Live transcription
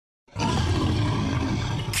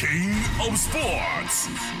King of Sports,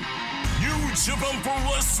 New Japan Pro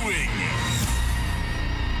Wrestling.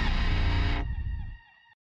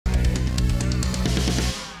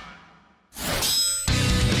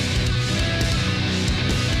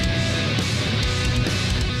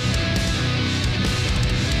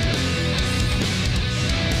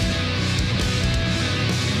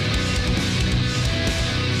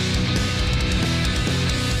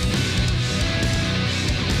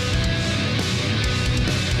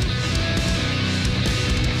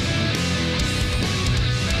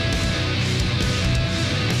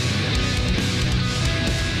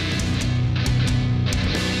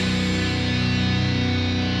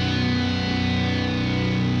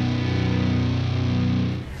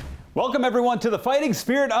 Welcome everyone to the Fighting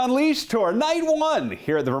Spirit Unleashed Tour, Night 1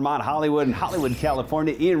 here at the Vermont Hollywood in Hollywood,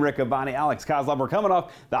 California. Ian Riccaboni, Alex Kozlov. We're coming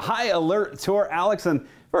off the High Alert Tour, Alex. And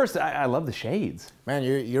first, I love the shades. Man,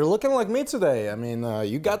 you're looking like me today. I mean,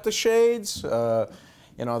 you got the shades.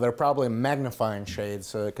 You know, they're probably magnifying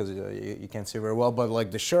shades because you can't see very well. But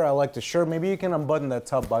like the shirt, I like the shirt. Maybe you can unbutton that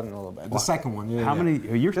top button a little bit. The second one. Yeah, How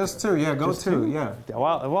many? You're just two. Yeah, go two. Yeah.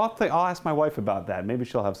 Well, I'll ask my wife about that. Maybe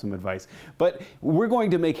she'll have some advice. But we're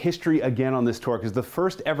going to make history again on this tour because the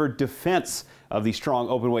first ever defense of the Strong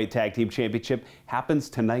Openweight Tag Team Championship happens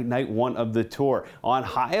tonight, night 1 of the tour. On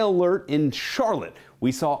High Alert in Charlotte,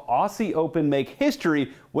 we saw Aussie Open make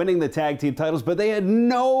history winning the tag team titles, but they had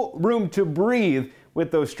no room to breathe with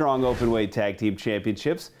those Strong Openweight Tag Team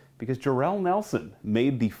Championships because Jarrell Nelson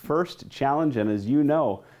made the first challenge, and as you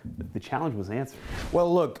know, the challenge was answered.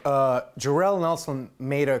 Well, look, Jarrell Nelson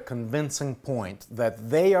made a convincing point that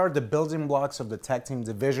they are the building blocks of the tag team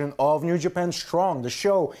division of New Japan Strong, the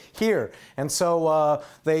show here, and so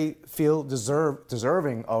they feel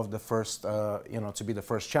deserving of the first, to be the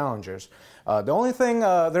first challengers. The only thing,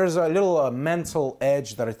 there's a little mental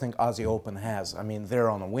edge that I think Aussie Open has. I mean, they're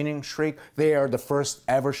on a winning streak. They are the first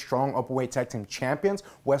ever Strong Openweight Tag Team Champions.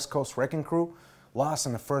 West Coast Wrecking Crew lost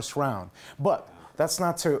in the first round. But that's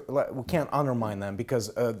not to, we can't undermine them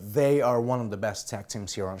because they are one of the best tag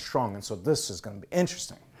teams here on Strong. And so this is going to be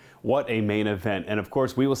interesting. What a main event. And of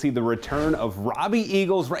course, we will see the return of Robbie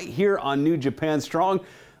Eagles right here on New Japan Strong.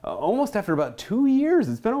 Almost after about 2 years.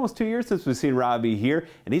 It's been almost 2 years since we've seen Robbie here,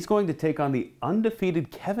 and he's going to take on the undefeated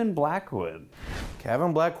Kevin Blackwood.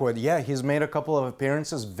 Kevin Blackwood, yeah, he's made a couple of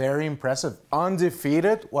appearances, very impressive.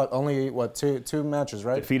 Undefeated, only two matches,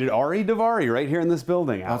 right? Defeated Ari Daivari right here in this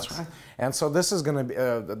building, Alex. That's right. And so this is going to be,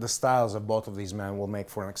 the styles of both of these men will make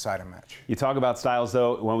for an exciting match. You talk about styles,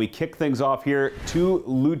 though, when we kick things off here, 2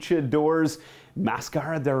 luchadors,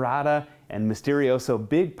 Mascara Dorada and Mysterioso.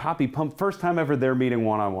 Big Poppy Pump. First time ever they're meeting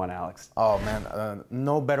one-on-one, Alex. Oh, man.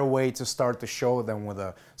 No better way to start the show than with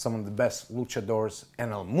some of the best luchadors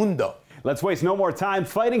en el mundo. Let's waste no more time.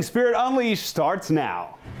 Fighting Spirit Unleashed starts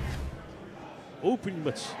now. Opening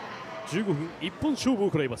match. 15分1本勝負を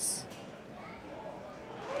行います。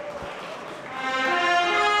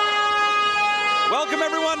Welcome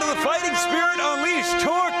everyone to the Fighting Spirit Unleashed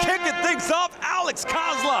Tour. Kicking things off, Alex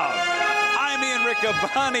Kozlov. I'm Ian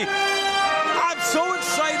Riccaboni. I'm so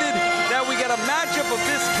excited that we get a matchup of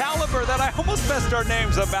this caliber that I almost messed our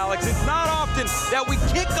names up, Alex. It's not often that we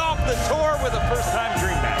kick off the tour with a first-time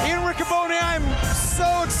dream match. Ian Riccaboni, I'm so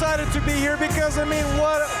excited to be here because, I mean,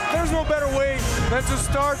 there's no better way than to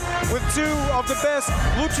start with 2 of the best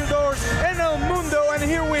luchadors en el mundo, and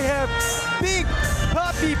here we have Big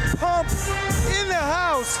Poppy Pump in the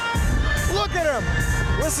house. Look at him.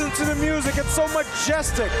 Listen to the music. It's so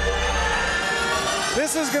majestic.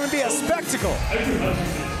 This is going to be a spectacle. And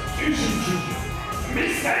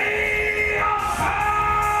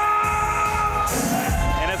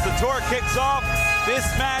as the tour kicks off, this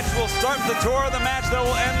match will start the tour. The match that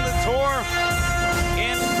will end the tour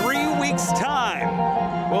in 3 weeks' time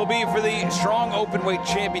will be for the Strong Openweight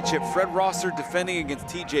Championship. Fred Rosser defending against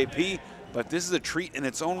TJP. But this is a treat in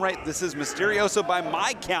its own right. This is Mysterioso, by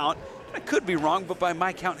my count, I could be wrong, but by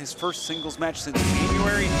my count, his first singles match since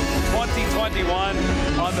January 2021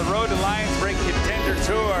 on the road to Lions Break Contender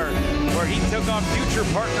Tour, where he took on future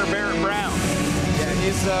partner Barrett Brown. Yeah,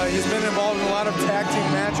 he's been involved in a lot of tag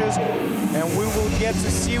team matches, and we will get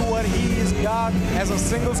to see what he's got as a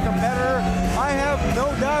singles competitor. I have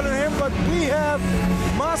no doubt in him, but we have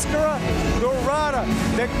Mascara Dorada,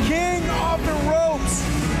 the king of the ropes,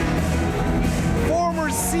 former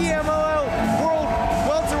CMLL World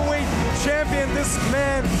Welterweight Champion. This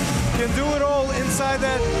man can do it all inside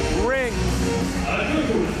that ring.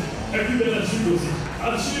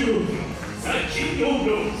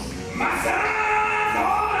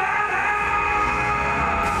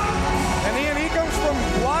 And he comes from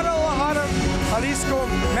Guadalajara, a Jalisco,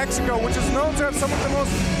 Mexico, which is known to have some of the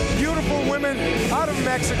most beautiful women out of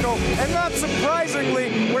Mexico, and not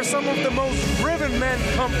surprisingly, where some of the most driven men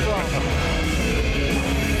come from.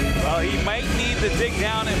 Well, he might need to dig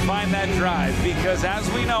down and find that drive, because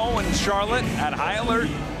as we know, in Charlotte at High Alert,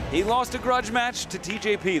 he lost a grudge match to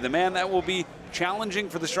TJP, the man that will be challenging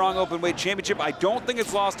for the Strong Openweight Championship. I don't think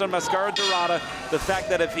it's lost on Mascara Dorada, the fact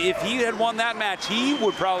that if he had won that match, he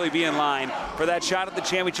would probably be in line for that shot at the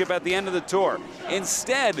championship at the end of the tour.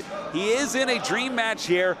 Instead, he is in a dream match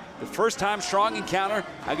here, the first time Strong encounter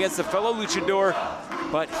against a fellow luchador,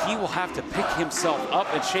 but he will have to pick himself up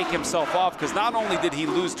and shake himself off, because not only did he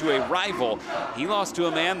lose to a rival, he lost to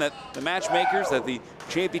a man that the matchmakers, that the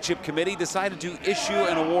championship committee decided to issue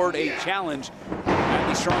and award a challenge at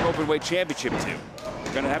the Strong Openweight Championship to.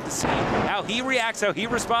 We're gonna have to see how he reacts, how he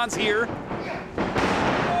responds here.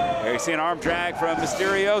 There you see an arm drag from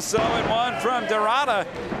Misterioso and one from Dorada.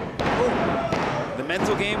 The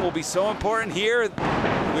mental game will be so important here.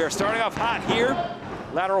 We are starting off hot here.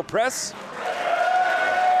 Lateral press.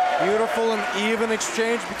 Beautiful and even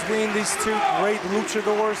exchange between these two great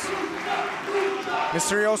luchadors.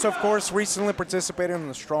 Misterioso, of course, recently participated in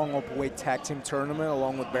the Strong Openweight Tag Team Tournament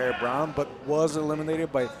along with Barry Brown, but was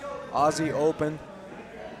eliminated by Aussie Open.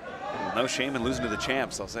 No shame in losing to the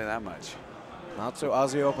champs, I'll say that much. Not to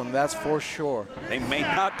Aussie Open, that's for sure. They may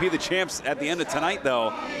not be the champs at the end of tonight,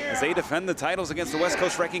 though, as they defend the titles against the West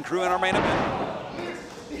Coast Wrecking Crew in our main event.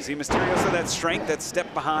 You see Misterioso, that strength, that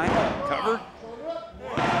step behind, cover.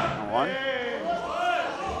 One.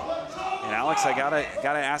 And Alex, I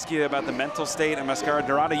gotta ask you about the mental state of Mascara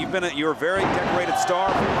Dorada. You're a very decorated star,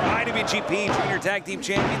 former IWGP Junior Tag Team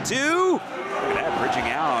Champion. 2. Look at that, bridging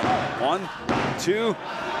out. 1, 2.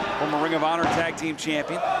 Former Ring of Honor Tag Team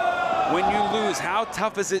Champion. When you lose, how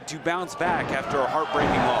tough is it to bounce back after a heartbreaking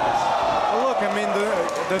loss? Well, look, I mean,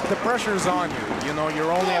 the pressure's on you. You know,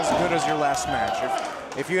 you're only as good as your last match.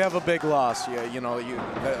 If you have a big loss,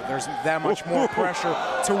 there's that much more pressure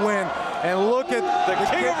to win. And look at the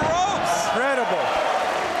king of ropes. Incredible.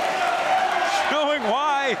 Showing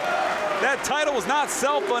why that title was not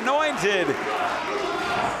self-anointed.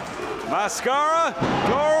 Mascara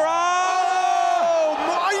Dorada.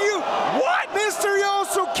 Oh, what?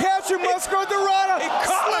 Misterioso catching Mascara Dorada,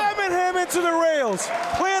 slamming him into the rails.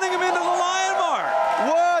 Planting him into the lion mark.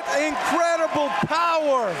 What incredible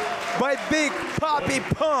power by Big Papi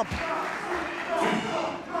Pump.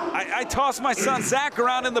 I tossed my son Zach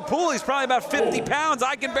around in the pool. He's probably about 50 pounds.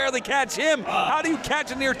 I can barely catch him. How do you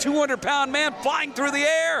catch a near 200-pound man flying through the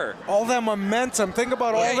air? All that momentum. Think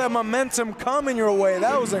about all that momentum coming your way.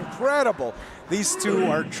 That was incredible. These two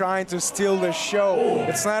are trying to steal the show.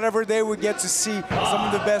 It's not every day we get to see some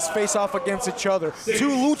of the best face off against each other. 2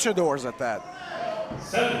 luchadors at that.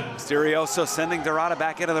 Misterioso sending Dorada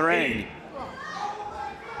back into the ring.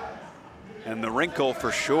 And the wrinkle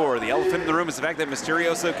for sure, the elephant in the room, is the fact that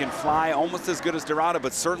Misterioso can fly almost as good as Dorada,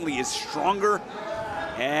 but certainly is stronger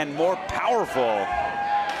and more powerful.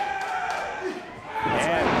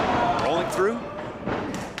 And rolling through.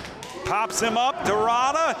 Pops him up,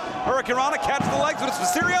 Dorada. Hurricane Rana catches the legs, but it's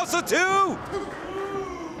Misterioso too.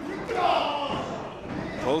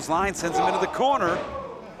 Clothesline sends him into the corner.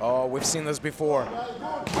 Oh, we've seen this before.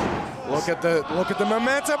 Look at the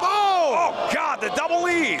momentum. Oh God, the double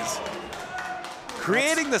E's.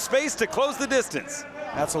 Creating the space to close the distance.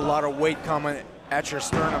 That's a lot of weight coming at your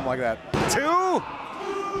sternum like that. 2.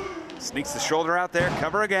 Sneaks the shoulder out there,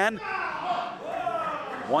 cover again.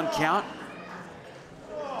 1 count.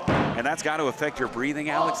 And that's got to affect your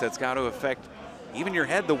breathing, Alex. That's got to affect even your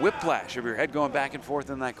head, the whiplash of your head going back and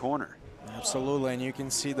forth in that corner. Absolutely, and you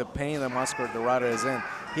can see the pain that Mascara Dorada is in.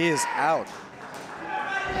 He is out.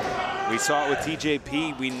 We saw it with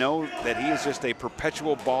TJP. We know that he is just a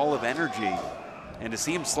perpetual ball of energy. And to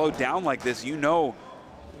see him slow down like this, we know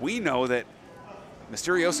that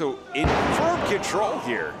Misterioso in firm control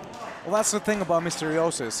here. Well, that's the thing about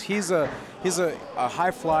Misterioso. He's a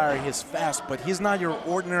high flyer, he's fast, but he's not your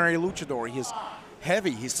ordinary luchador. He's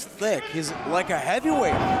heavy, he's thick, he's like a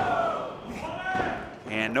heavyweight.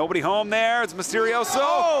 And nobody home there, it's Misterioso.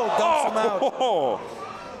 Oh, dumps him out. Oh.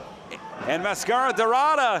 And Mascara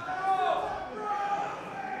Dorada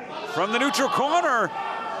from the neutral corner.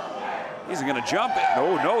 He's gonna jump it.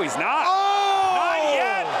 No, he's not. Oh! Not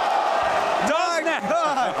yet. Does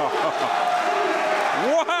not.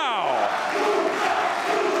 Wow.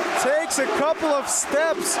 Takes a couple of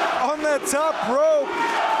steps on that top rope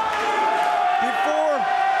before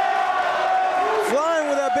flying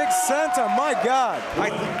with that big senton. My God.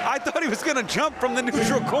 I thought he was gonna jump from the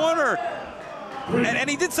neutral corner. And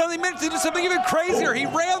he did something even crazier. He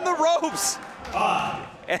ran the ropes.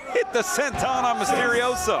 and hit the senton on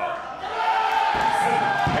Mysterioso.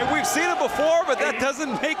 And we've seen it before, but that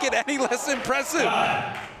doesn't make it any less impressive.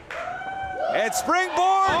 And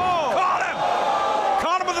springboard, caught him!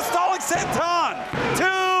 Caught him with a stalling senton.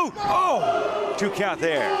 2 count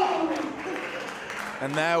there.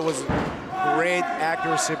 And that was great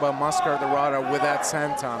accuracy by Mascara Dorada with that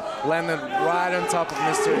senton. Landed right on top of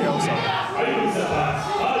Mysterioso.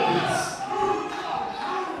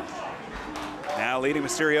 Now leading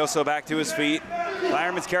Mysterioso back to his feet.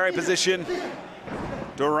 Fireman's carry position.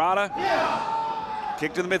 Dorada.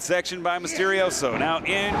 Kick to the midsection by Mysterioso. Now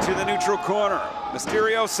into the neutral corner.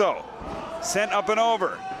 Mysterioso sent up and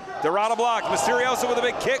over. Dorada blocked. Mysterioso with a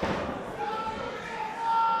big kick.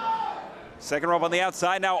 Second rope on the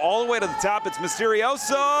outside. Now all the way to the top. It's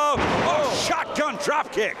Mysterioso. Oh, shotgun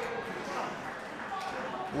drop kick.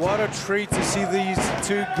 What a treat to see these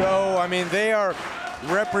two go. I mean, they are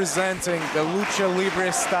representing the Lucha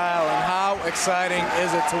Libre style, and how exciting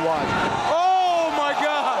is it to watch? Oh my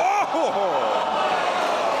God! Oh.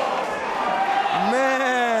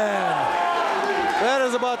 Man, that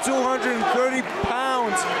is about 230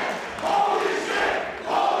 pounds.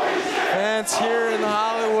 Fans here in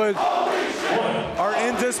Hollywood are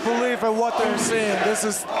in disbelief at what they're seeing. This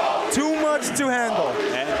is too much to handle.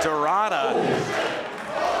 And Dorada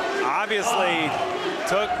obviously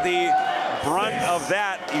took the brunt of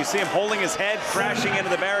that. You see him holding his head, crashing into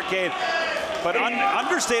the barricade. But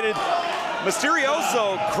understated,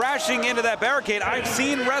 Mysterioso crashing into that barricade. I've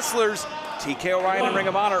seen wrestlers, TK O'Ryan and Ring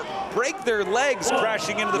of Honor, break their legs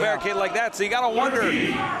crashing into the barricade like that. So you gotta wonder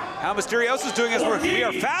how Mysterioso's doing as we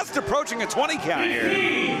are fast approaching a 20 count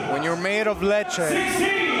here. When you're made of leche,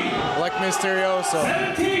 like Mysterioso.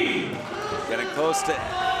 Getting close to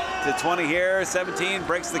 20 here, 17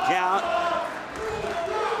 breaks the count.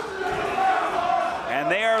 And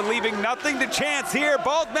they are leaving nothing to chance here.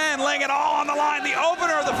 Both men laying it all on the line. The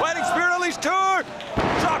opener of the Fighting Spirit Unleashed Tour.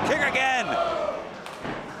 Drop kick again.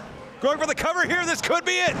 Going for the cover here. This could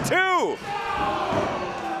be it. 2.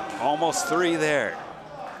 Almost 3 there.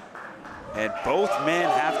 And both men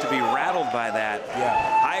have to be rattled by that. Yeah.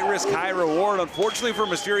 High risk, high reward. Unfortunately for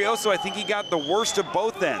Mysterioso, I think he got the worst of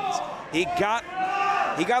both ends. He got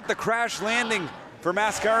the crash landing for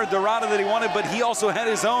Mascara Dorada that he wanted, but he also had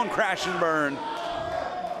his own crash and burn.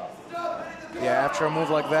 Yeah, after a move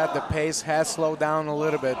like that, the pace has slowed down a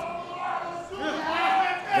little bit.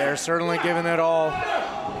 They're certainly giving it all.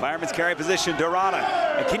 Fireman's carry position, Dorada.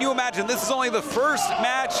 And can you imagine, this is only the first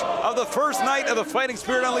match of the first night of the Fighting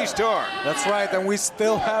Spirit Unleashed Tour. That's right, and we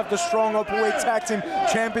still have the Strong Openweight Tag Team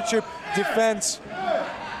Championship defense.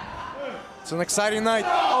 It's an exciting night.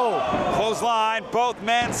 Oh! Clothesline, both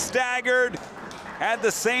men staggered. Had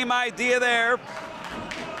the same idea there.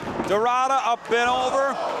 Dorada up and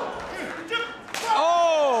over.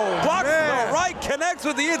 Oh, blocks man. the right, connects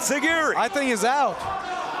with the Itsugiri. I think he's out.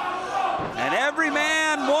 And every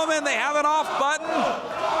man, woman, they have an off button.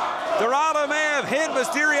 Dorada may have hit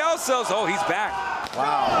Mysterioso. Oh, he's back.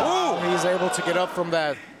 Wow. Ooh. He's able to get up from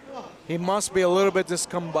that. He must be a little bit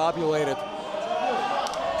discombobulated.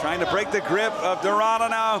 Trying to break the grip of Dorada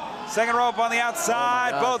now. Second rope on the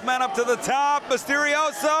outside. Both men up to the top.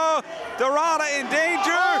 Mysterioso. Dorada in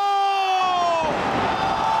danger. Oh!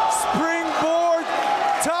 Springboard,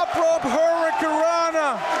 top rope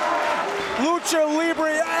Hurricanrana. Lucha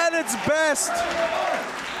Libre at its best.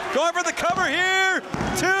 Going for the cover here.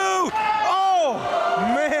 2. Oh,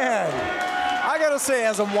 man. I gotta say,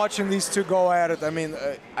 as I'm watching these two go at it, I mean,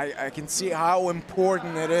 I can see how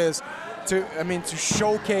important it is to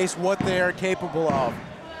showcase what they are capable of.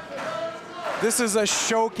 This is a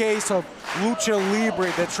showcase of Lucha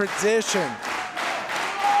Libre, the tradition,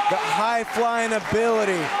 the high-flying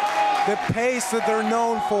ability, the pace that they're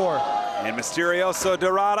known for. And Mysterioso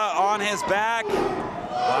Dorada on his back.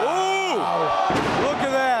 Wow. Ooh! Look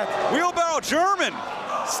at that. Wheelbarrow German,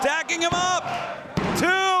 stacking him up. 2.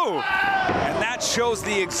 And that shows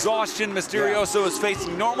the exhaustion Mysterioso is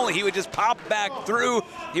facing. Normally, he would just pop back through.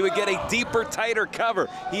 He would get a deeper, tighter cover.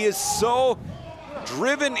 He is so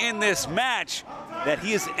driven in this match that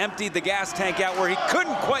he has emptied the gas tank out where he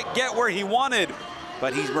couldn't quite get where he wanted,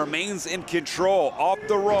 but he remains in control off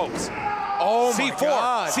the ropes. Oh, C4, my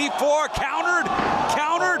God. C4, countered.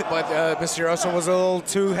 But Mysterioso was a little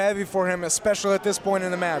too heavy for him, especially at this point in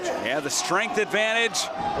the match. Yeah, the strength advantage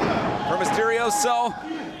for Mysterioso.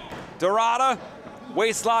 Dorada,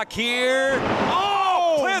 waistlock here.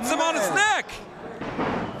 Oh, plants him on his neck.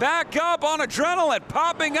 Back up on adrenaline,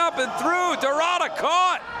 popping up and through. Dorada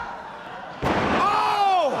caught.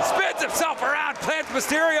 Oh! Spins himself around, plants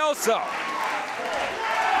Mysterioso.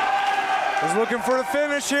 He's looking for the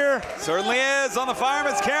finish here. Certainly is on the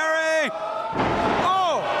fireman's carry.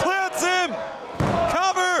 Oh, plants him.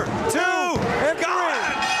 Cover, 2, and 3.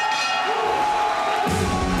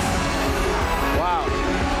 Wow.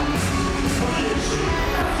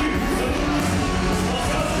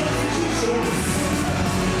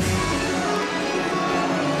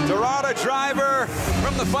 Dorada driver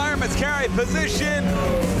from the fireman's carry position.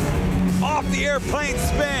 Off the airplane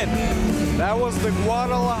spin. That was the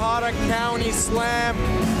Guadalajara County Slam.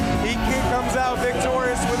 He comes out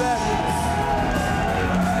victorious with that.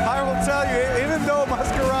 I will tell you, even though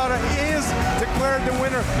Mascarada is declared the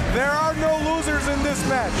winner, there are no losers in this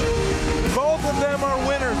match. Both of them are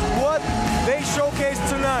winners. What they showcased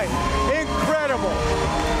tonight, incredible.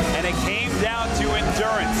 And it came down to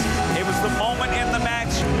endurance. It was the moment in the match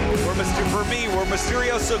where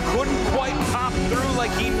Mysterioso couldn't quite pop through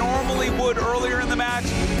like he normally would earlier in the match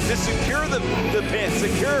to secure the pin,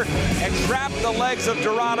 secure and trap the legs of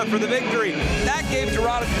Dorada for the victory. That gave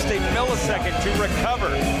Dorada just a millisecond to recover,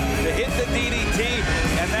 to hit the DDT,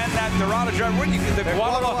 and then that Dorada driver, what do you get? The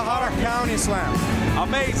Guadalajara County Slam.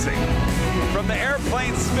 Amazing. From the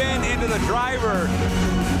airplane spin into the driver.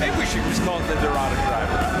 Maybe we should just call it the Dorada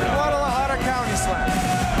driver. Guadalajara County Slam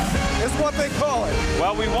is what they call it.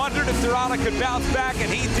 Well, we wondered if Dorada could bounce back,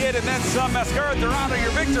 and he did, and then some. Mascara Dorada, your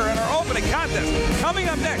victor in our opening contest. Coming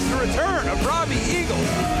up next, the return of Robbie Eagles,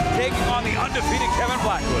 taking on the undefeated Kevin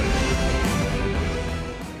Blackwood.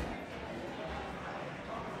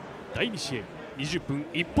 第2試合20分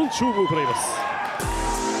一本勝負を行います。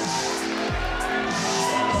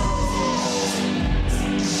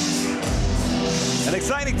 An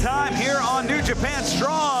exciting time here on New Japan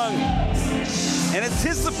Strong. An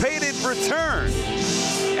anticipated return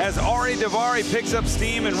as Ari Daivari picks up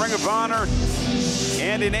steam in Ring of Honor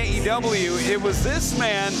and in AEW. It was this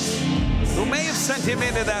man who may have sent him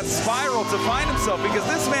into that spiral to find himself, because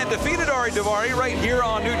this man defeated Ari Daivari right here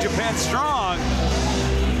on New Japan Strong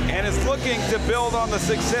and is looking to build on the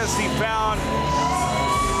success he found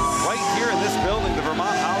right here in this building, the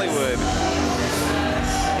Vermont Hollywood.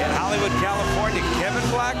 Hollywood, California, Kevin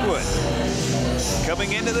Blackwood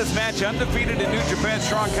coming into this match undefeated in New Japan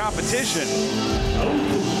Strong competition.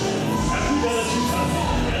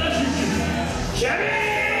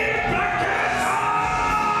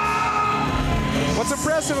 What's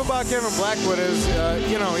impressive about Kevin Blackwood is,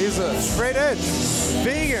 you know, he's a straight edge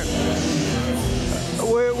vegan,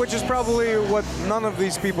 which is probably what none of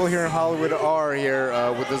these people here in Hollywood are here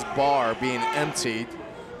with this bar being emptied.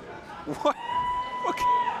 What? Okay.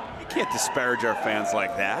 Can't disparage our fans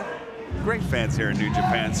like that. Great fans here in New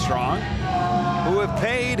Japan Strong, who have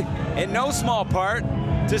paid in no small part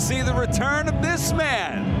to see the return of this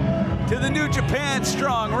man to the New Japan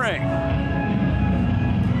Strong ring.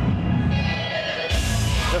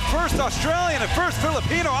 The first Australian and first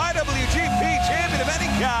Filipino IWGP champion of any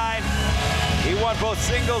kind. He won both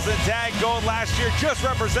singles and tag gold last year, just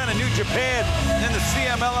represented New Japan in the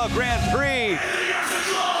CMLL Grand Prix.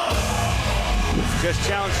 Just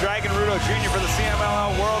challenged Dragon Rudo Jr. for the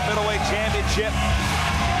CMLL World Middleweight Championship.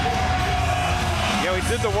 You know, he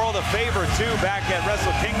did the world a favor, too, back at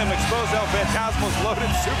Wrestle Kingdom. Exposed El Fantasmo's loaded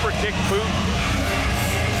super kick boot.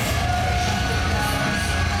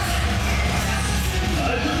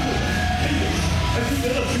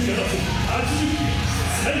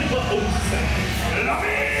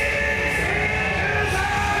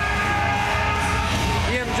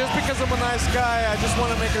 Just because I'm a nice guy, I just want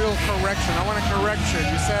to make a little correction. I want a correction.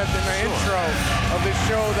 You said in the intro of this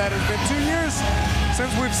show that it's been 2 years since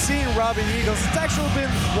we've seen Robbie Eagles. It's actually been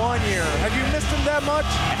 1 year. Have you missed him that much?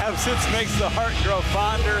 Absence makes the heart grow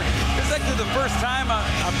fonder. This is actually the first time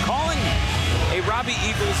I'm calling a Robbie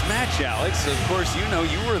Eagles match, Alex. Of course, you know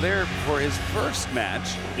you were there for his first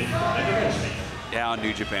match on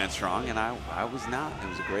New Japan Strong, and I was not. It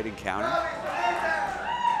was a great encounter.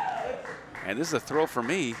 And this is a thrill for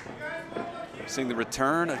me, seeing the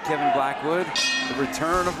return of Kevin Blackwood, the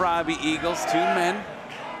return of Robbie Eagles, 2 men,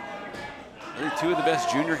 really 2 of the best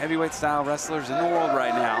junior heavyweight style wrestlers in the world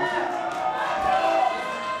right now.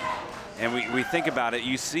 And we think about it,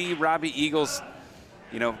 you see Robbie Eagles,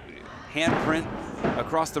 you know, handprint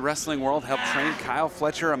across the wrestling world, helped train Kyle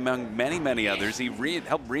Fletcher among many, many others. He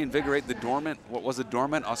helped reinvigorate the what was a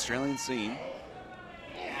dormant Australian scene.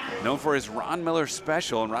 Known for his Ron Miller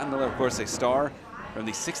special, and Ron Miller, of course, a star from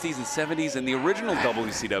the 60s and 70s in the original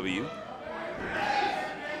WCW. It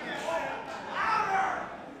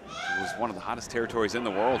was one of the hottest territories in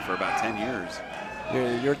the world for about 10 years.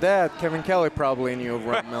 Your dad, Kevin Kelly, probably knew of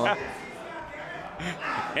Ron Miller.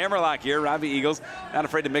 Hammerlock here, Robbie Eagles, not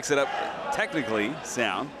afraid to mix it up technically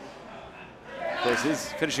sound. Of course,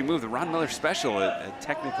 his finishing move, the Ron Miller special, a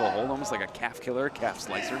technical hold, almost like a calf killer, calf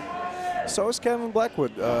slicer. So is Kevin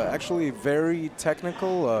Blackwood. Actually very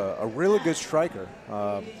technical, a really good striker.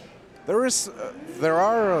 There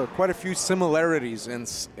are quite a few similarities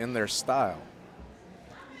in their style,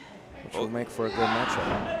 which will make for a good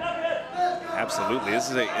matchup. Absolutely. This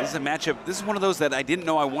is a matchup. This is one of those that I didn't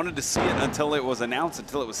know I wanted to see it until it was announced,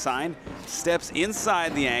 until it was signed. Steps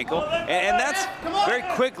inside the ankle. And that's very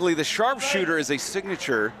quickly, the sharpshooter is a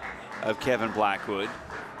signature of Kevin Blackwood.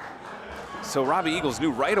 So Robbie Eagles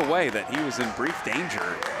knew right away that he was in brief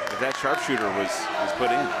danger if that sharpshooter was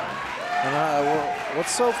put in. And well,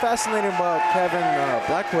 what's so fascinating about Kevin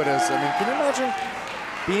Blackwood is, I mean, can you imagine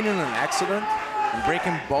being in an accident and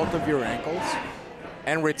breaking both of your ankles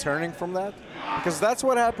and returning from that? Because that's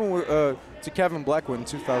what happened with, to Kevin Blackwood in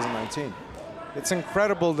 2019. It's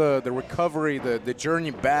incredible the recovery, the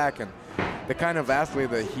journey back, and the kind of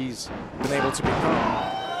athlete that he's been able to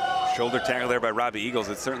become. Shoulder tackle there by Robbie Eagles.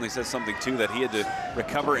 It certainly says something, too, that he had to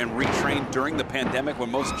recover and retrain during the pandemic when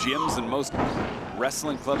most gyms and most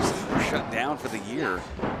wrestling clubs were shut down for the year.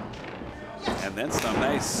 And then some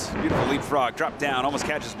nice, beautiful leapfrog. Drop down, almost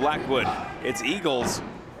catches Blackwood. It's Eagles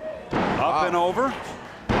up and over.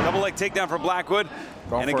 Double leg takedown for Blackwood.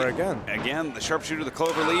 Going for it again. Again, the sharpshooter, the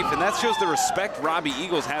clover leaf. And that shows the respect Robbie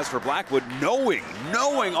Eagles has for Blackwood,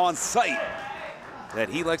 knowing on sight that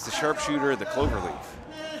he likes the sharpshooter, the clover leaf.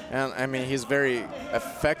 And I mean, he's very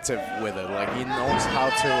effective with it. Like, he knows how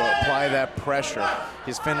to apply that pressure.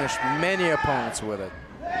 He's finished many opponents with it.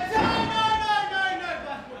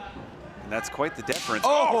 And that's quite the difference.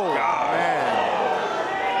 Oh, God. Man.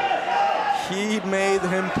 He made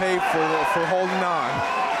him pay for holding on.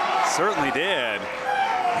 Certainly did.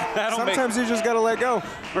 Sometimes you just got to let go.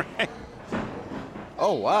 Right.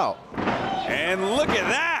 Oh, wow. And look at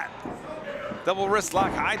that. Double wrist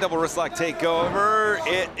lock, high double wrist lock takeover.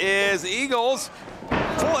 It is Eagles.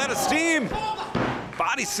 Full head of steam.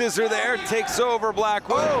 Body scissor there, takes over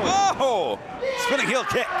Blackwood. Oh! Spinning heel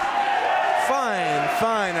kick.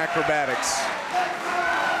 Fine acrobatics.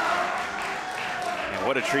 And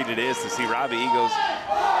what a treat it is to see Robbie Eagles.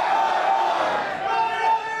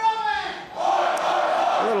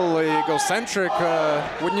 A little egocentric,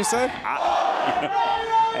 wouldn't you say?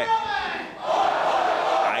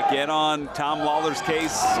 I get on Tom Lawler's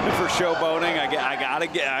case for showboating. I gotta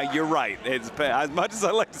get. You're right. It's as much as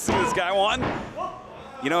I like to see this guy won.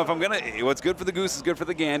 You know, if I'm gonna, what's good for the goose is good for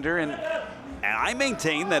the gander, and I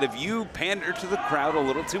maintain that if you pander to the crowd a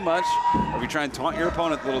little too much, or if you try and taunt your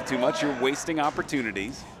opponent a little too much, you're wasting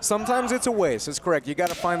opportunities. Sometimes it's a waste. It's correct. You got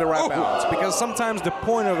to find the right balance, because sometimes the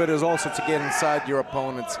point of it is also to get inside your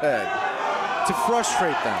opponent's head, to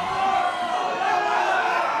frustrate them.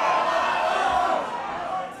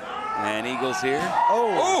 And Eagles here.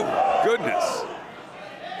 Oh, goodness.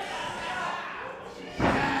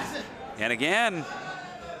 And again,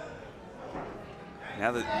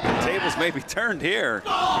 now the tables may be turned here.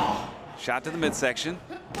 Shot to the midsection.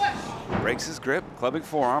 Breaks his grip, clubbing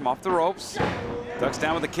forearm off the ropes. Ducks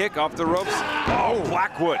down with a kick off the ropes. Oh,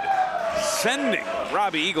 Blackwood sending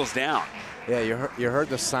Robbie Eagles down. Yeah, you heard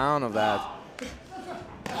the sound of that.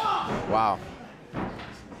 Wow.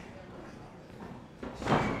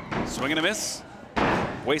 Swing and a miss.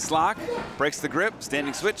 Waist lock, breaks the grip,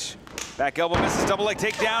 standing switch. Back elbow misses, double leg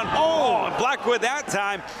takedown. Oh, and Blackwood that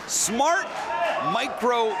time. Smart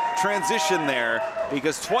micro transition there,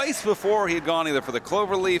 because twice before he had gone either for the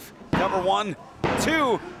cloverleaf, cover 1,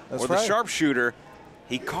 2, or the sharpshooter.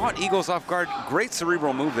 He caught Eagles off guard. Great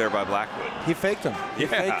cerebral move there by Blackwood. He faked him. He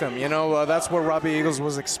faked him. You know, that's what Robbie Eagles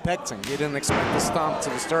was expecting. He didn't expect the stomp to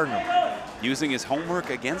the sternum. Using his homework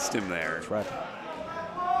against him there. That's right.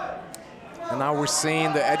 And now we're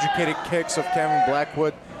seeing the educated kicks of Kevin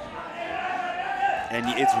Blackwood. And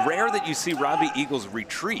it's rare that you see Robbie Eagles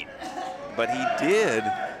retreat, but he did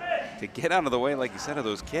to get out of the way, like you said, of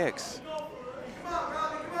those kicks.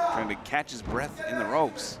 Trying to catch his breath in the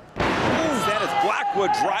ropes. Instead, it's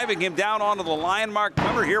Blackwood driving him down onto the lion mark.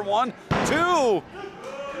 Cover here, 1, 2.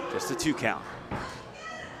 Just a 2 count.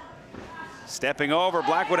 Stepping over,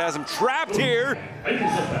 Blackwood has him trapped here.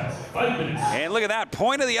 And look at that,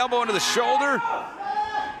 point of the elbow into the shoulder.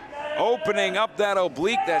 Opening up that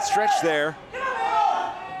oblique, that stretch there.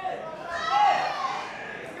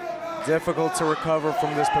 Difficult to recover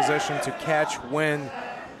from this position, to catch wind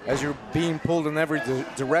as you're being pulled in every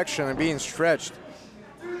direction and being stretched.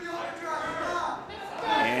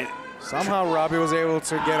 And somehow Robbie was able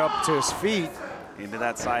to get up to his feet. Into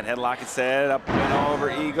that side headlock instead, up and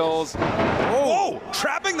over Eagles. Oh,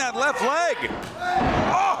 trapping that left leg.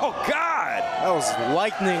 Oh, God. That was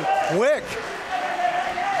lightning quick.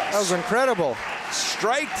 That was incredible.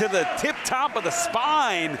 Strike to the tip top of the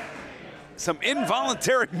spine. Some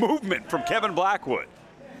involuntary movement from Kevin Blackwood.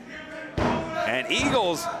 And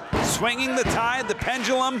Eagles swinging the tide, the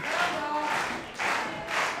pendulum.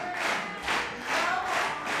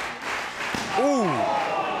 Ooh.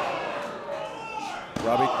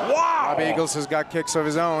 Wow. Robbie Eagles has got kicks of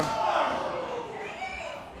his own.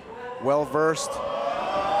 Well versed.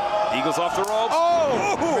 Eagles off the ropes.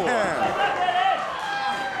 Oh, ooh. Man.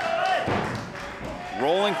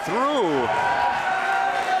 Rolling through.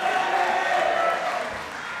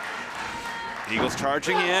 Eagles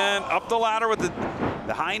charging in, up the ladder with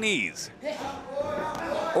the high knees.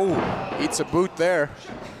 Oh, eats a boot there.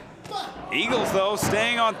 Eagles, though,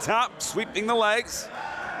 staying on top, sweeping the legs.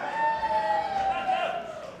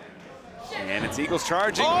 And it's Eagles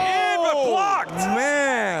charging in, but blocked.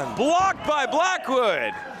 Man. Blocked by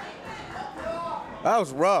Blackwood. That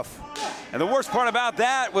was rough. And the worst part about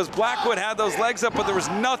that was Blackwood had those legs up, but there was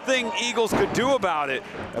nothing Eagles could do about it.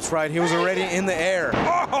 That's right, he was already in the air.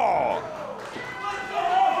 Oh!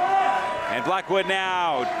 And Blackwood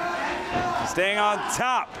now staying on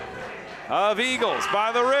top of Eagles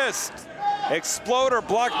by the wrist. Exploder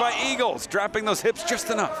blocked by Eagles, dropping those hips just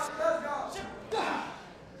enough.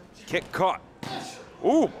 Kick caught.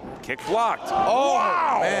 Ooh, kick blocked. Oh,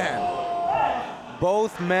 wow. Man.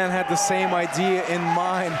 Both men had the same idea in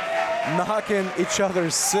mind, knocking each other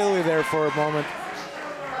silly there for a moment.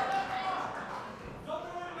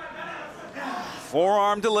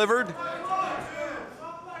 Forearm delivered.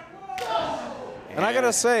 And I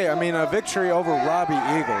gotta say, I mean, a victory over Robbie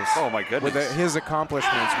Eagles, oh my goodness, with his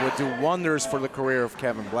accomplishments would do wonders for the career of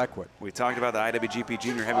Kevin Blackwood. We talked about the IWGP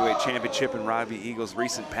Junior Heavyweight Championship in Robbie Eagles'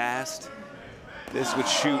 recent past. This would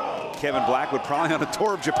shoot Kevin Blackwood probably on a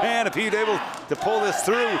tour of Japan if he'd able to pull this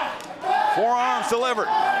through. Forearms delivered.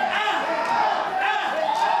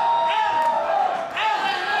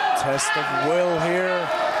 Test of will here.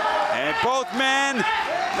 And both men,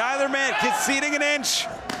 neither man conceding an inch,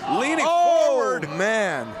 leaning forward. Oh,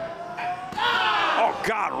 man. Oh,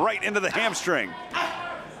 God, right into the hamstring.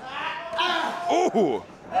 Ooh.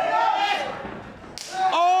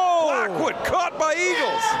 Oh! Blackwood caught by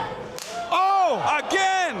Eagles. Oh,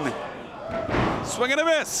 again. Swing and a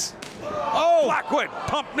miss. Oh, Blackwood,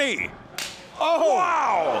 pump knee. Oh,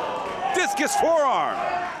 wow. Discus forearm.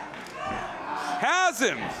 Has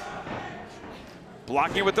him.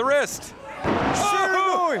 Blocking with the wrist.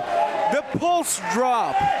 Oh, the pulse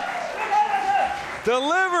drop.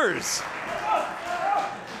 Delivers.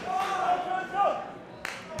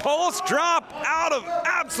 Pulse drop out of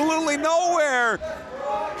absolutely nowhere.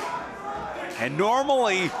 And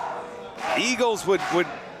normally, Eagles would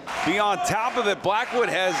be on top of it. Blackwood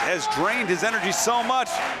has drained his energy so much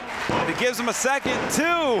that it gives him a second,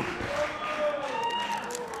 too.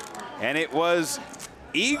 And it was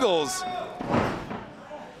Eagles.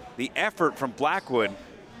 The effort from Blackwood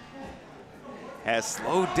has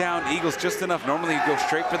slowed down Eagles just enough. Normally you go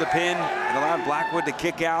straight for the pin and allow Blackwood to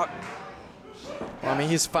kick out. Well, I mean,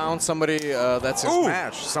 he's found somebody that's his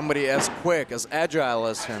match, somebody as quick, as agile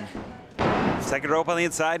as him. Second rope on the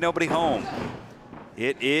inside, nobody home.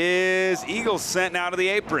 It is Eagles sent out of the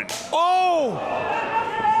apron. Oh!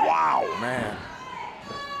 Wow. Man.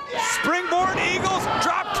 Springboard Eagles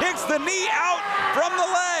drop kicks the knee out from the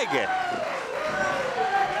leg.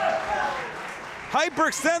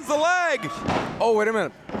 Hyperextends the leg. Oh, wait a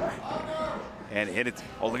minute. And hit it.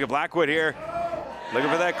 Oh, look at Blackwood here. Looking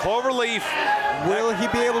for that clover leaf. Will he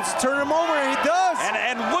be able to turn him over? And he does.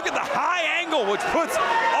 And look at the high angle, which puts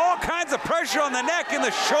all kinds of pressure on the neck and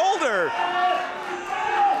the shoulder.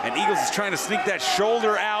 And Eagles is trying to sneak that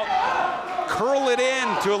shoulder out, curl it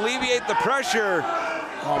in to alleviate the pressure.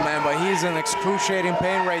 Oh, man, but he's in excruciating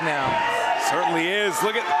pain right now. Certainly is.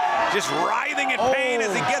 Look at just writhing in pain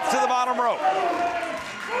as he gets to the bottom rope.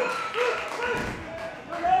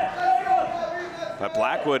 But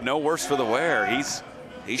Blackwood, no worse for the wear. He's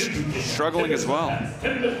struggling as well.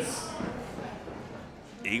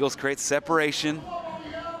 Eagles create separation.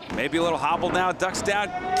 Maybe a little hobbled now, ducks down,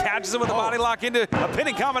 catches him with a body lock into a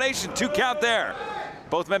pinning combination. 2 count there.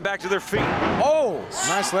 Both men back to their feet. Oh,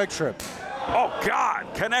 nice leg trip. Oh, God,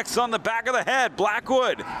 connects on the back of the head.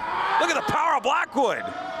 Blackwood. Look at the power of Blackwood.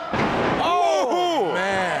 Oh,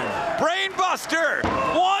 man. Brain buster.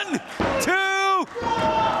 1, 2.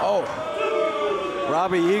 Oh.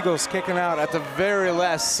 Robbie Eagles kicking out at the very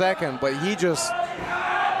last second, but he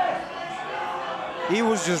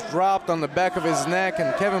was just dropped on the back of his neck,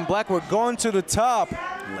 and Kevin Blackwood going to the top.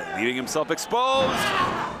 Leaving himself exposed.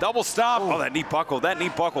 Double stop. Oh, that knee buckled. That knee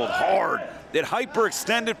buckled hard. It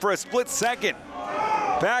hyperextended for a split second.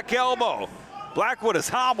 Back elbow. Blackwood is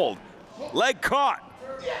hobbled. Leg caught.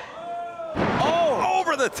 Oh,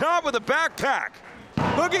 over the top with a backpack.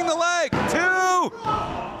 Hooking the leg.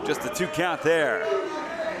 2. Just a 2 count there.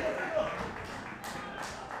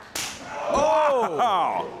 Oh!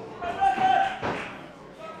 Wow.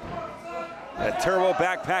 That turbo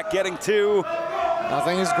backpack getting 2. I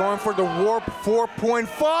think he's going for the warp 4.5.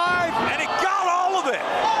 And he got all of it.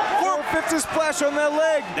 450 splash on that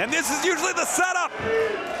leg. And this is usually the setup.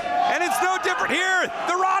 And it's no different here.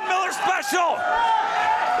 The Ron Miller special.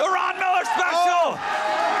 The Ron Miller special.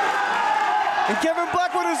 And Kevin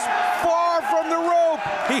Blackwood is far from the rope.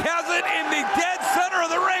 He has it in the dead center of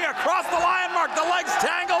the ring, across the lion mark. The legs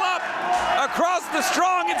tangled up across the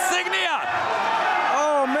strong insignia.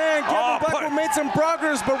 Oh man, Kevin Blackwood made some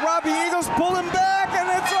progress, but Robbie Eagles pulled him back, and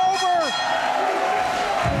it's over.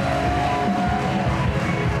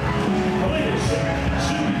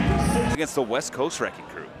 Against the West Coast Wrecking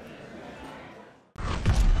Crew.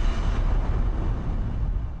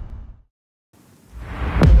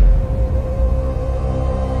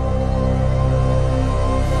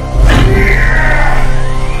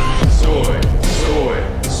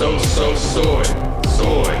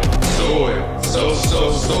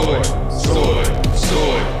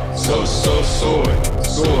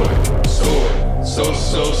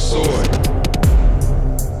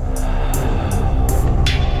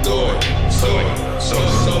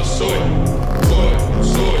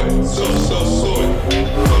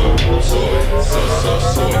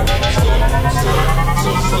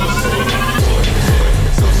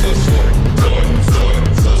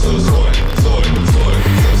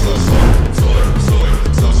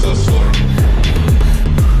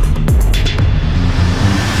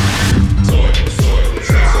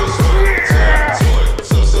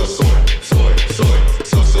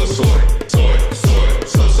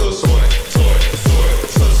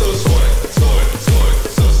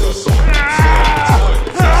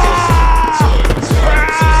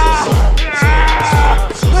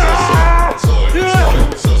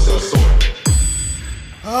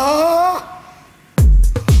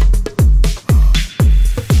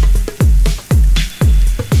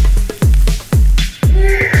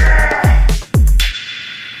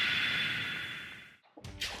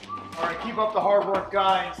 Keep up the hard work,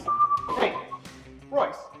 guys. Hey,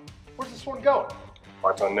 Royce, where's this one going?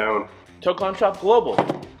 Parts unknown. Tocon Shop Global.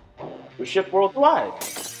 We ship worldwide.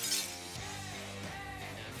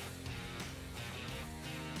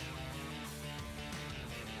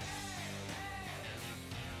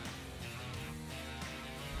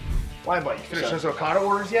 Lion Butt, you finished those Okada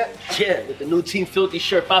orders yet? Yeah, with the new Team Filthy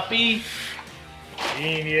shirt, papi.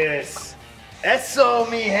 Genius. Eso,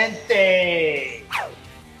 mi gente.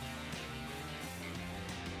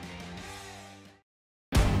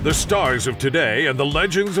 The stars of today and the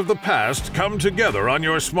legends of the past come together on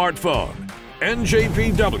your smartphone.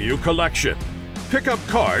 NJPW Collection. Pick up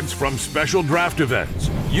cards from special draft events.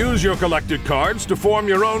 Use your collected cards to form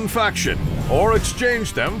your own faction, or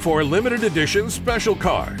exchange them for limited edition special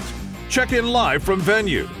cards. Check in live from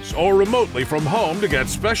venues or remotely from home to get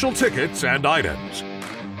special tickets and items.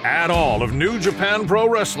 Add all of New Japan Pro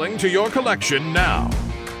Wrestling to your collection now.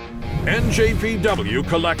 NJPW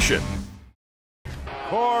Collection.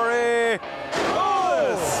 Corey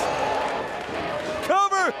Lewis.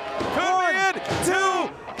 Cover. Could be it. 2,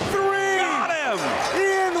 3. Got him.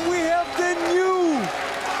 And we have the new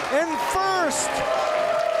and first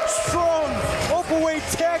strong openweight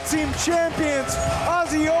tag team champions.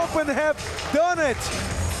 Aussie Open have done it.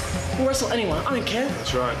 We'll wrestle anyone. I don't care.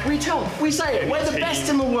 That's right. We tell it. We say it. We're the best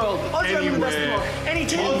in the world. Aussie are the best in the world. Any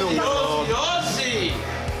team. Aussie!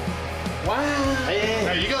 Wow.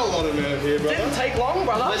 Hey, you got a lot of nerve here, brother. Didn't take long,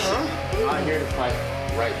 brother. Listen, I'm here to fight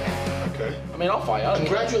right now. Okay. I mean, I'll fight.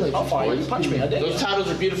 Congratulations, I'll fight. boys. You punch me. I did. Those titles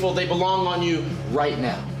are beautiful. They belong on you right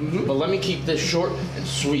now. But let me keep this short and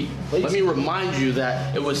sweet. Please. Let me remind you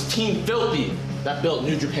that it was Team Filthy that built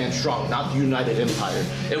New Japan strong, not the United Empire.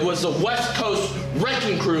 It was the West Coast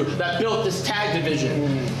Wrecking Crew that built this tag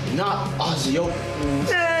division, not Aussie Open.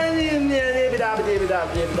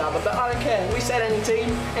 But I don't care. We said any team,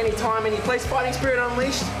 any time, any place. Fighting Spirit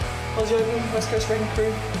Unleashed. Aussie Open, West Coast Wrecking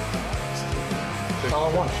Crew. That's all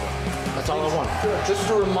I want. That's all I want. Just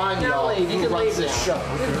to remind Now y'all leave. You who can runs leave this now. show.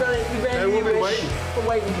 Hey, we'll be waiting. We're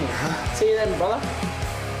waiting here. See you then, brother.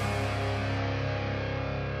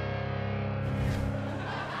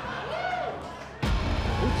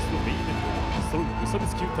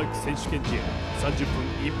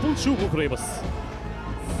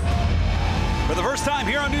 For the first time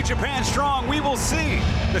here on New Japan Strong, we will see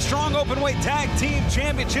the Strong Openweight Tag Team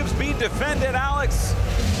Championships being defended, Alex.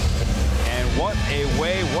 And what a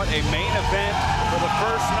way, what a main event for the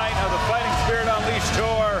first night of the Fighting Spirit Unleashed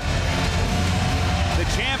Tour. The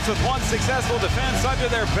champs with one successful defense under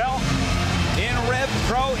their belt in Rev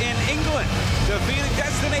Pro in England, defeating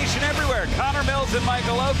Destination Everywhere, Connor Mills and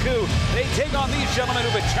Michael Oku. They take on these gentlemen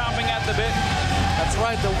who've been chomping at the bit. That's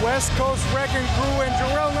right, the West Coast Wrecking Crew, and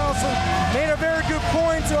Jarrell Nelson made a very good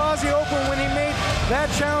point to Aussie Open when he made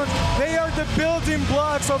that challenge. They are the building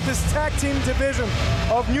blocks of this tag team division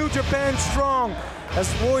of New Japan Strong,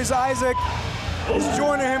 as Royce Isaac is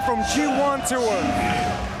joining him from G1 Tour.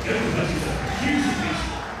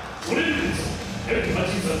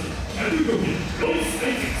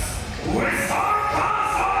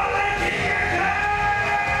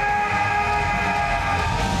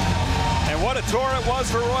 And what a tour it was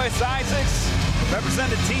for Royce Isaacs.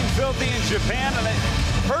 Represented Team Filthy in Japan, and it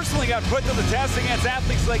personally got put to the test against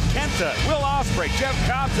athletes like Kenta, Will Ospreay, Jeff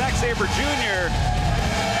Cobb, Zack Sabre Jr.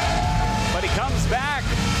 But he comes back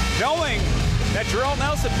knowing that Jarrell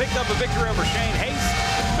Nelson picked up a victory over Shane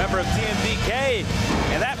Haste, member of TMDK,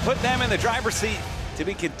 and that put them in the driver's seat to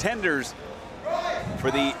be contenders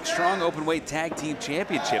for the Strong Openweight Tag Team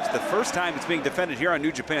Championships. The first time it's being defended here on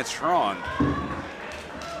New Japan Strong.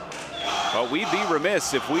 But we'd be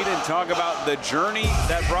remiss if we didn't talk about the journey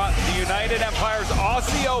that brought the United Empire's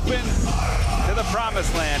Aussie Open to the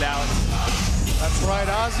promised land, Alex. That's right,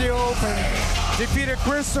 Aussie Open defeated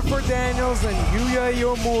Christopher Daniels and Yuya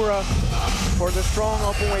Uemura for the Strong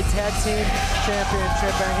Openweight Tag Team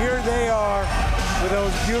Championship. And here they are with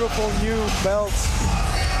those beautiful new belts.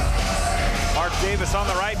 Mark Davis on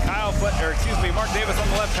the right, Mark Davis on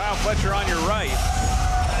the left, Kyle Fletcher on your right.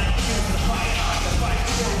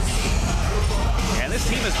 And this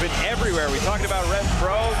team has been everywhere. We talked about Rev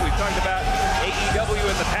Pro, we've talked about AEW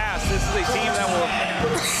in the past. This is a team that will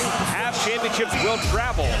have championships, will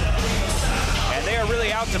travel. And they are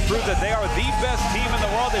really out to prove that they are the best team in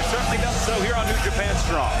the world. They've certainly done so here on New Japan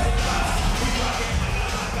Strong.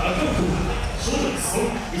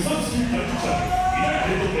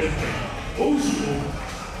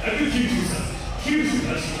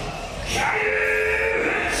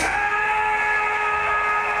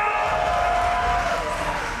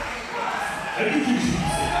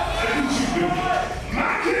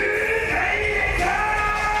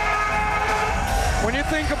 When you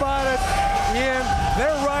think about it, Ian,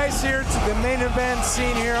 their rise here to the main event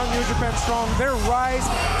scene here on New Japan Strong, their rise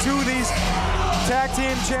to these tag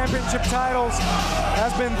team championship titles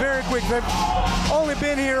has been very quick. They've only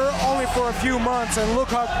been here for a few months, and look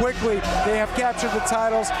how quickly they have captured the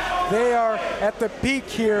titles. They are at the peak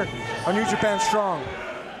here on New Japan Strong.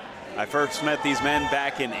 I first met these men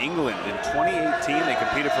back in England in 2018. They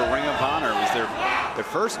competed for Ring of Honor. It was their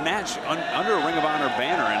first match under a Ring of Honor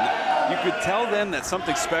banner, and you could tell then that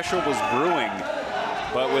something special was brewing.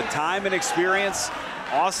 But with time and experience,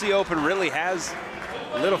 Aussie Open really has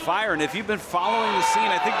lit a fire. And if you've been following the scene,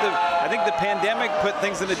 I think the pandemic put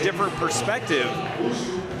things in a different perspective.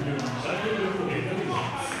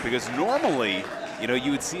 Because normally, you know,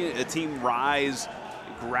 you would see a team rise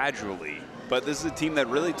gradually. But this is a team that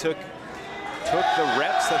really took the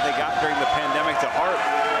reps that they got during the pandemic to heart.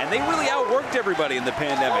 And they really outworked everybody in the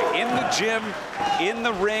pandemic. In the gym, in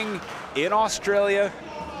the ring, in Australia,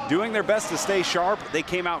 doing their best to stay sharp. They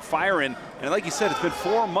came out firing. And like you said, it's been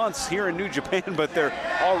 4 months here in New Japan, but they're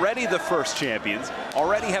already the first champions,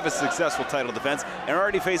 already have a successful title defense, and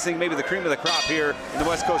already facing maybe the cream of the crop here in the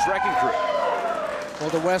West Coast Wrecking Crew. Well,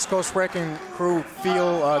 the West Coast Wrecking Crew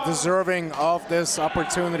feel deserving of this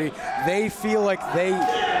opportunity. They feel like they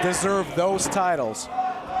deserve those titles.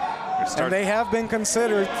 And they have been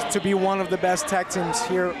considered to be one of the best tag teams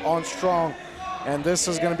here on Strong. And this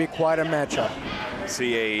is going to be quite a matchup.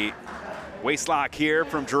 See a waist lock here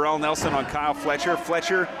from Jarrell Nelson on Kyle Fletcher.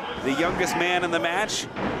 Fletcher, the youngest man in the match.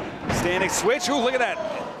 Standing switch. Ooh, look at that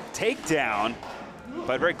takedown.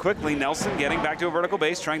 But very quickly, Nelson getting back to a vertical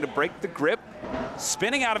base, trying to break the grip.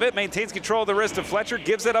 Spinning out of it, maintains control of the wrist of Fletcher,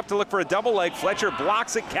 gives it up to look for a double leg. Fletcher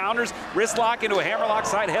blocks it, counters, wrist lock into a hammerlock,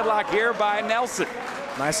 side headlock here by Nelson.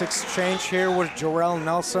 Nice exchange here with Jarrell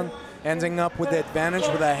Nelson, ending up with the advantage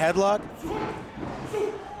with a headlock.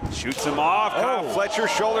 Shoots him off. Kyle Fletcher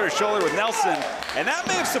shoulder to shoulder with Nelson. And that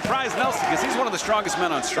may have surprised Nelson because he's one of the strongest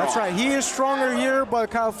men on Strong. That's right. He is stronger here,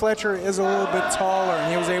 but Kyle Fletcher is a little bit taller,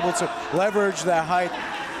 and he was able to leverage that height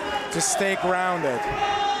to stay grounded.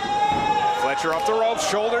 Fletcher off the ropes,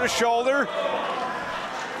 shoulder to shoulder.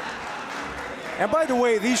 And by the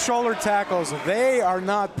way, these shoulder tackles, they are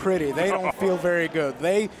not pretty. They don't feel very good.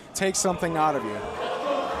 They take something out of you.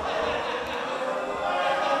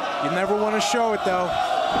 You never want to show it, though.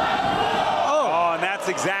 Oh, and that's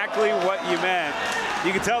exactly what you meant.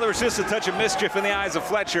 You can tell there was just a touch of mischief in the eyes of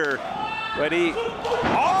Fletcher, but he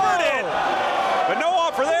offered it. But no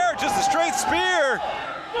offer there, just a straight spear.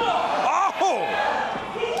 Oh!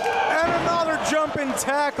 And another jumping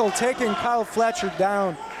tackle, taking Kyle Fletcher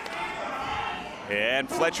down. And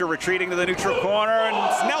Fletcher retreating to the neutral corner, and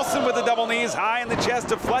it's Nelson with the double knees high in the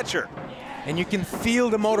chest of Fletcher. And you can feel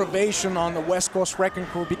the motivation on the West Coast Wrecking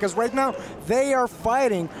Crew, because right now they are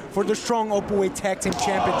fighting for the Strong Openweight Tag Team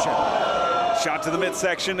Championship. Shot to the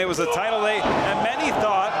midsection. It was a title and many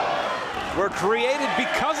thought were created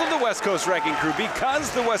because of the West Coast Wrecking Crew, because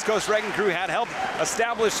the West Coast Wrecking Crew had helped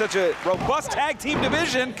establish such a robust tag team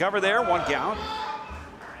division. Cover there, 1 count.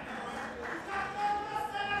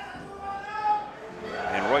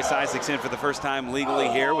 And Royce Isaacs in for the first time legally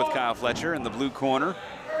here with Kyle Fletcher in the blue corner.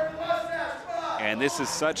 And this is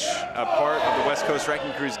such a part of the West Coast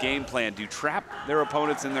Wrecking Crew's game plan, to trap their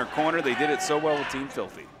opponents in their corner. They did it so well with Team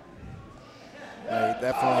Filthy. They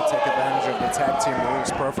definitely take advantage of the tag team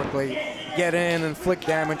moves perfectly. Get in, inflict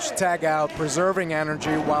damage, tag out, preserving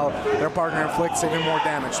energy while their partner inflicts even more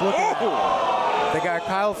damage. Look at that. They got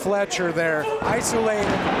Kyle Fletcher there, isolated.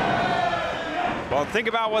 Well, think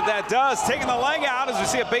about what that does. Taking the leg out as we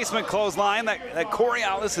see a basement clothesline. That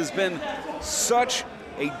Coriolis has been such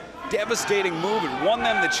a devastating move and won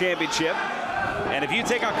them the championship. And if you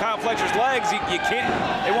take out Kyle Fletcher's legs, you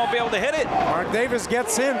can't, they won't be able to hit it. Mark Davis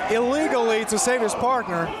gets in illegally to save his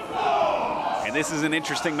partner. And this is an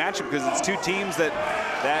interesting matchup because it's two teams that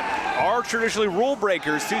are traditionally rule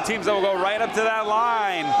breakers, two teams that will go right up to that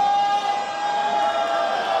line.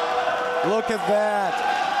 Look at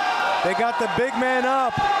that. They got the big man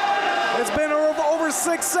up. It's been over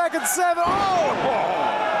 6 seconds, 7.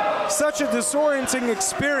 Oh! Such a disorienting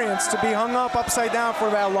experience to be hung up upside down for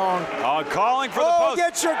that long. Oh, calling for the post.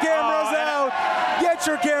 Get your cameras out. Get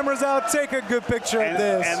your cameras out. Take a good picture of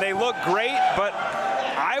this. And they look great, but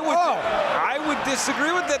I would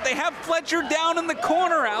disagree with that. They have Fletcher down in the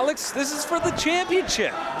corner, Alex. This is for the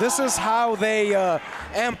championship. This is how they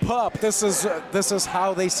amp up. This is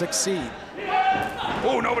how they succeed.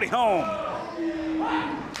 Oh, nobody home.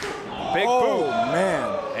 Big boom.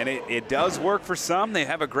 Man. And it does work for some. They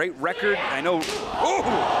have a great record. I know.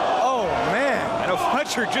 Oh, man. I know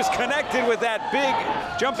Fletcher just connected with that big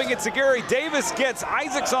jumping Itsugiri. Davis gets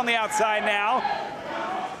Isaacs on the outside now.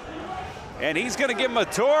 And he's going to give him a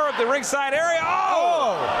tour of the ringside area.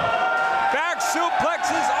 Oh! Back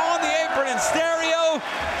suplexes on the apron in stereo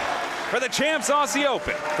for the Champs Aussie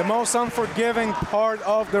Open. The most unforgiving part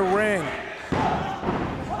of the ring.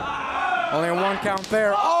 Only a 1 count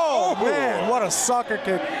there. Oh, man, what a sucker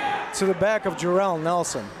kick to the back of Jarrell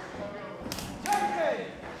Nelson.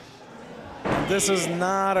 And this is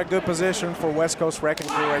not a good position for West Coast Wrecking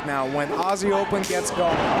Crew right now. When Aussie Open gets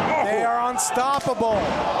going, they are unstoppable.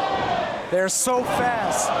 They're so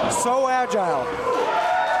fast, so agile.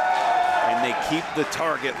 And they keep the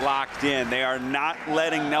target locked in. They are not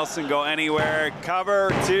letting Nelson go anywhere.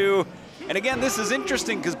 Cover 2. And again, this is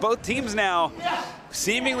interesting because both teams now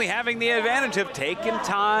seemingly having the advantage of taking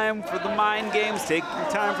time for the mind games, taking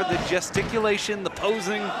time for the gesticulation, the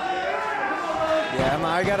posing. Yeah, and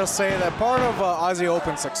I gotta say that part of Aussie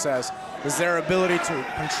Open success is their ability to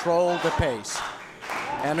control the pace.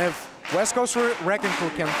 And if West Coast Wrecking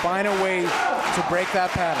Crew can find a way to break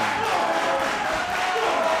that pattern,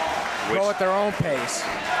 go at their own pace,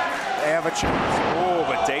 they have a chance. Oh,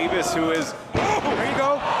 but Davis, who is... There you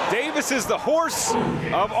go. Davis is the horse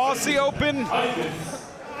of Aussie Open.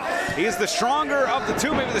 He's the stronger of the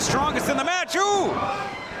two, maybe the strongest in the match. Ooh!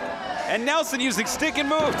 And Nelson using stick and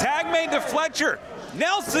move. Tag made to Fletcher.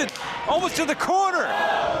 Nelson almost to the corner.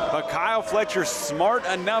 But Kyle Fletcher smart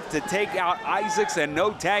enough to take out Isaacs, and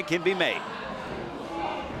no tag can be made.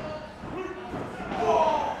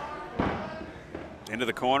 Into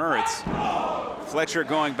the corner, it's Fletcher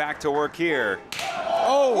going back to work here.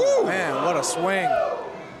 Oh, man, what a swing.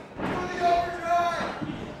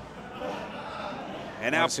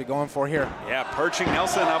 And now, what's he going for here? Yeah, perching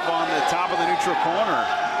Nelson up on the top of the neutral corner.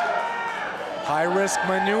 High-risk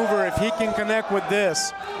maneuver if he can connect with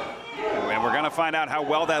this. And we're going to find out how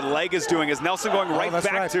well that leg is doing as Nelson going right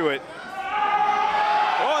back to it.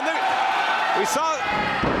 Oh, and then we saw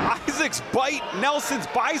Isaacs bite Nelson's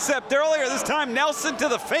bicep earlier. This time Nelson to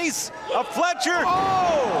the face of Fletcher.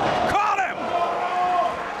 Oh! Caught him!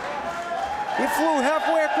 He flew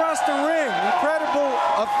halfway across the ring. Incredible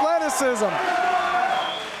athleticism.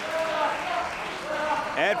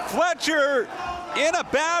 And Fletcher in a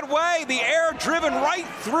bad way. The air driven right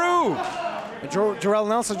through Jarrell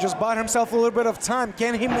Nelson just bought himself a little bit of time.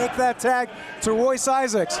 Can he make that tag to Royce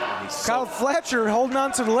Isaacs? Kyle Fletcher holding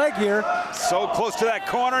on to the leg here. So close to that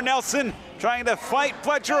corner. Nelson trying to fight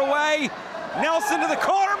Fletcher away. Nelson to the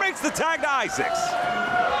corner, makes the tag to Isaacs.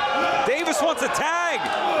 Davis wants a tag,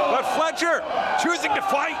 but Fletcher choosing to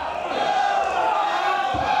fight.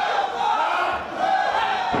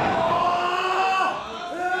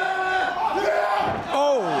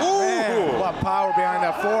 Oh, man, what power behind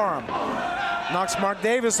that forearm. Knocks Mark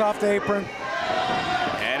Davis off the apron.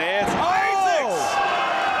 And it's Isaacs!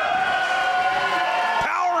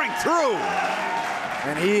 Powering through.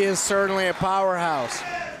 And he is certainly a powerhouse.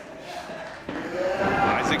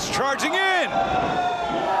 Isaacs charging in.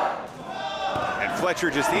 And Fletcher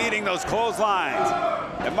just eating those clotheslines.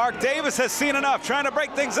 And Mark Davis has seen enough, trying to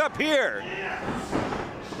break things up here.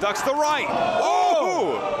 Ducks the right.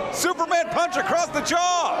 Oh! Superman punch across the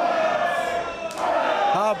jaw.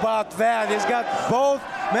 How about that? He's got both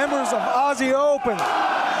members of Aussie Open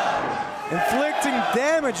inflicting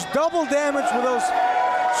damage, double damage with those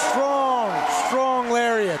strong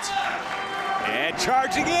lariats. And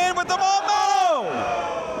charging in with the Malmo!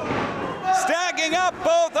 Stacking up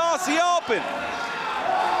both Aussie Open.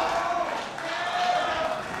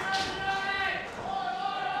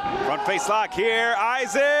 Front face lock here,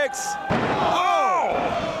 Isaacs. Oh!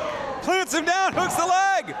 Plants him down, hooks the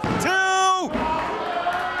leg. 2!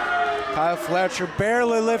 Kyle Fletcher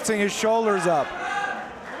barely lifting his shoulders up.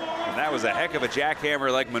 And that was a heck of a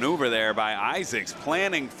jackhammer-like maneuver there by Isaacs,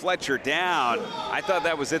 planting Fletcher down. I thought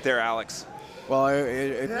that was it there, Alex. Well,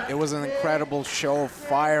 it was an incredible show of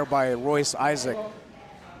fire by Royce Isaac. Oh,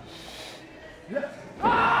 and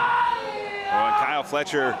Kyle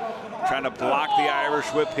Fletcher trying to block the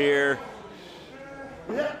Irish whip here.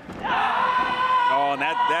 Oh, and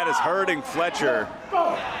that is hurting Fletcher.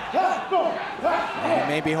 He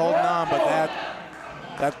may be holding on, but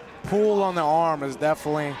that pull on the arm is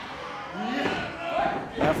definitely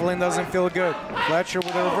doesn't feel good. Fletcher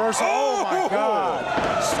with a reversal. Oh my God!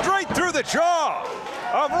 Straight through the jaw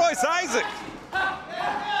of Royce Isaac.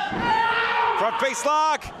 Front face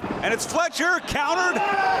lock, and it's Fletcher countered.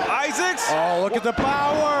 Isaacs. Oh, look at the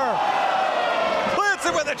power! Plants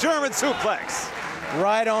it with a German suplex.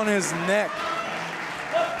 Right on his neck.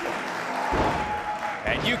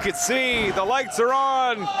 And you can see the lights are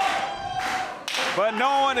on, but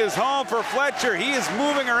no one is home for Fletcher. He is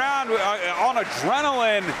moving around on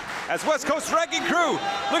adrenaline as West Coast Wrecking Crew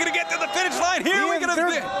looking to get to the finish line here.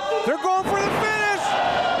 They're going for the finish.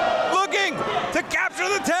 Looking to capture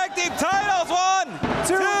the tag team titles. 1,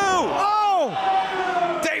 2. Oh!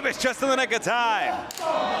 Davis just in the nick of time.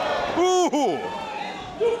 Ooh.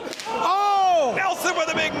 Oh! Nelson with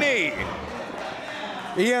a big knee.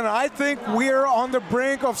 Ian, I think we're on the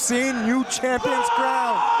brink of seeing new champions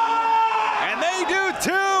crowned. And they do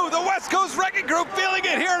too. The West Coast Wrecking Crew feeling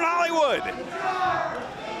it here in Hollywood.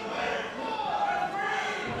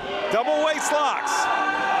 Double waist locks.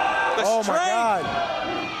 The strength. My God.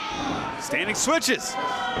 Standing switches.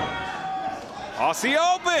 Aussie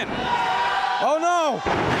Open. Oh no.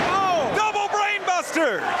 Oh. Double brain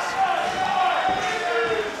busters.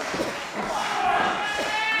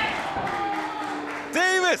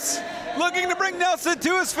 Davis looking to bring Nelson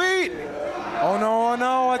to his feet. Oh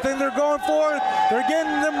no, I think they're going for it. They're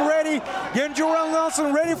getting them ready, getting Jarrell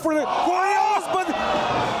Nelson ready for the Coriolis, but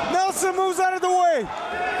Nelson moves out of the way.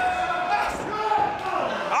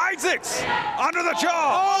 Isaacs under the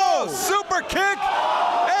jaw. Oh, super kick,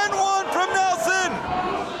 and one from Nelson.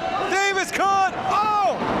 Davis caught.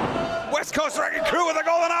 Oh, West Coast Wrecking Crew with a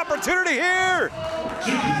golden opportunity here.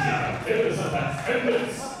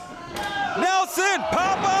 Nelson,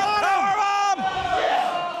 pop up, powerbomb.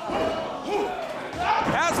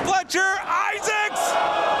 Has Fletcher, Isaacs.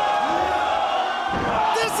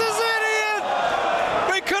 This is it, Ian.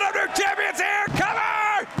 We could have new champions here.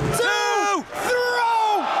 Cover. 2,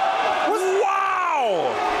 throw.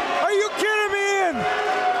 Wow. Are you kidding me, Ian?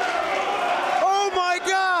 Oh my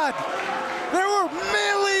God. They were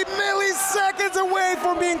milliseconds away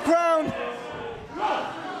from being crowned.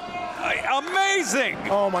 Amazing.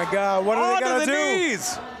 Oh my God, what are they gonna do?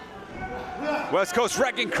 Knees. West Coast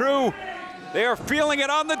Wrecking Crew, they are feeling it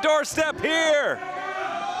on the doorstep here.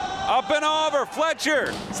 Up and over,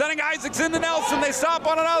 Fletcher sending Isaacs into Nelson. They stop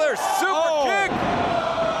on another super kick.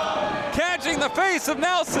 Catching the face of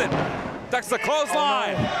Nelson. Ducks the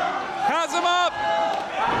clothesline. Has him up.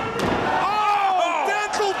 Oh,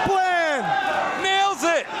 dental plan. Nails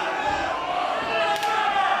it.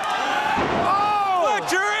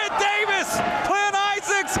 Fletcher and Davis. Plan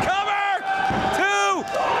Isaacs. Cover. 2. Oh,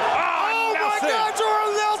 my God,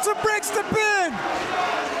 Jordan Nelson breaks the pin.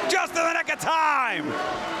 Just in the nick of time.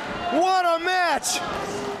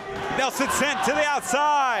 Nelson sent to the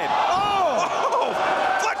outside. Oh!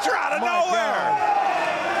 Fletcher out of nowhere.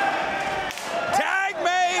 Tag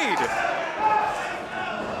made.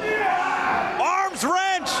 Arms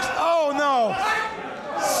wrenched. Oh, no.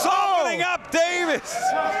 Softening up Davis.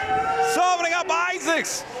 Softening up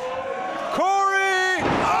Isaacs. Corey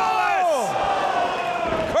Ellis.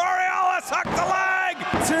 Corey Ellis hooked the leg.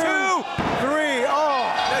 2, 3. Oh,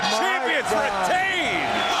 the champions retain.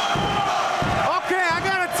 Okay, I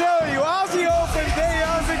gotta tell you, Aussie Open, they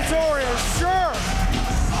are victorious. Sure.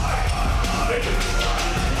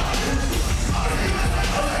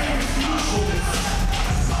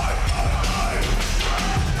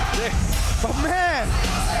 But man,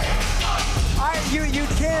 you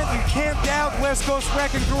can't doubt West Coast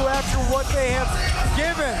Wrecking Crew after what they have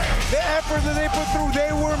given, the effort that they put through.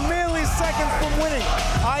 They were merely seconds from winning.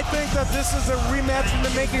 I think that this is a rematch in the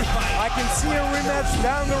making. I can see a rematch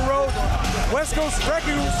down the road. West Coast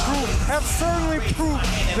Wrecking Crew have certainly proved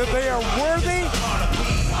that they are worthy.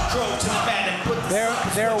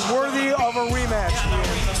 They're worthy of a rematch.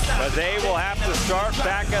 But they will have to start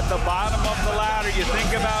back at the bottom of the ladder. You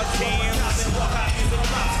think about teams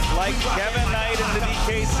like Kevin Knight and the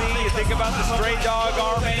DKC. You think about the Stray Dog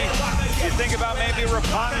Army. You think about maybe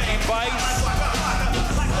Roppongi Vice.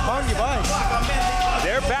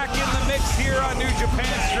 They're back in the mix here on New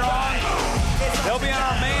Japan Strong. They'll be on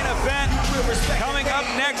our main event coming up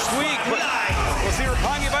next week. We'll see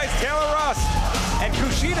Roppongi Vice, Taylor Rust, and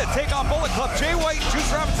Kushida take on Bullet Club. Jay White,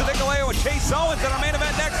 Juice Robinson, Nicolao, and Chase Owens in our main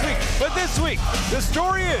event next week. But this week, the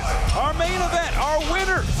story is our main event, our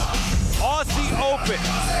winners, Aussie Open,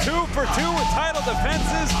 2 for 2 with title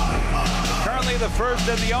defenses. Currently the first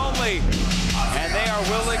and the only. And they are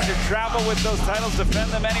willing to travel with those titles,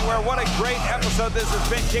 defend them anywhere. What a great episode this has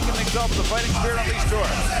been, kicking things off with the Fighting Spirit Unleashed Tour.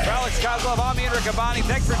 For Alex Kozlov, I'm Ian Riccaboni.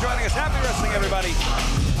 Thanks for joining us. Happy wrestling, everybody.